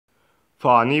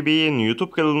Fani Bey'in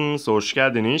YouTube kanalımıza hoş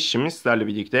geldiniz. Şimdi sizlerle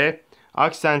birlikte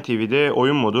Axen TV'de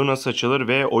oyun modu nasıl açılır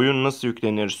ve oyun nasıl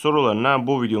yüklenir sorularına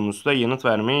bu videomuzda yanıt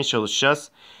vermeye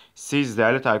çalışacağız.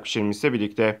 Sizlerle takipçilerimizle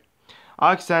birlikte.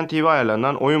 Axen TV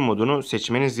ayarlarından oyun modunu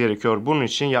seçmeniz gerekiyor. Bunun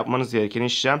için yapmanız gereken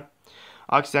işlem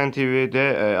Axen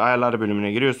TV'de ayarlar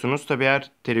bölümüne giriyorsunuz. Tabi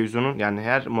her televizyonun yani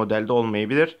her modelde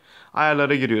olmayabilir.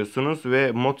 Ayarlara giriyorsunuz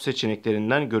ve mod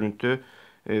seçeneklerinden görüntü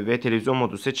ve televizyon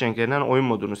modu seçeneklerinden oyun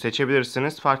modunu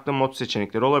seçebilirsiniz. Farklı mod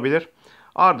seçenekleri olabilir.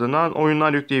 Ardından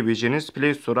oyunlar yükleyebileceğiniz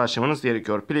Play Store açmanız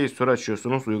gerekiyor. Play Store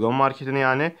açıyorsunuz, uygulama marketini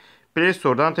yani. Play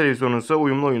Store'dan televizyonunuza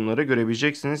uyumlu oyunları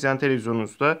görebileceksiniz. Yani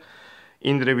televizyonunuzda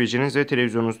indirebileceğiniz ve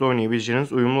televizyonunuzda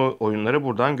oynayabileceğiniz uyumlu oyunları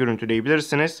buradan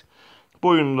görüntüleyebilirsiniz. Bu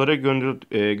oyunları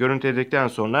görüntüledikten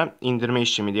sonra indirme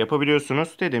işlemi de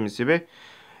yapabiliyorsunuz. Dediğimiz gibi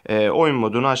oyun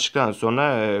modunu açtıktan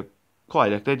sonra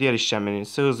kolaylıkla diğer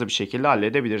işlemlerinizi hızlı bir şekilde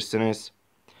halledebilirsiniz.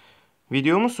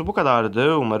 Videomuz bu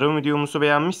kadardı. Umarım videomuzu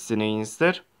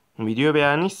beğenmişsinizdir. Video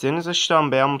beğendiyseniz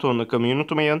aşağıdan beğen butonuna kılmayı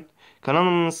unutmayın.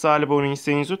 Kanalımıza abone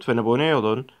değilseniz lütfen abone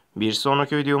olun. Bir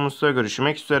sonraki videomuzda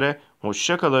görüşmek üzere.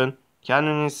 Hoşça kalın.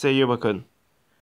 Kendinize iyi bakın.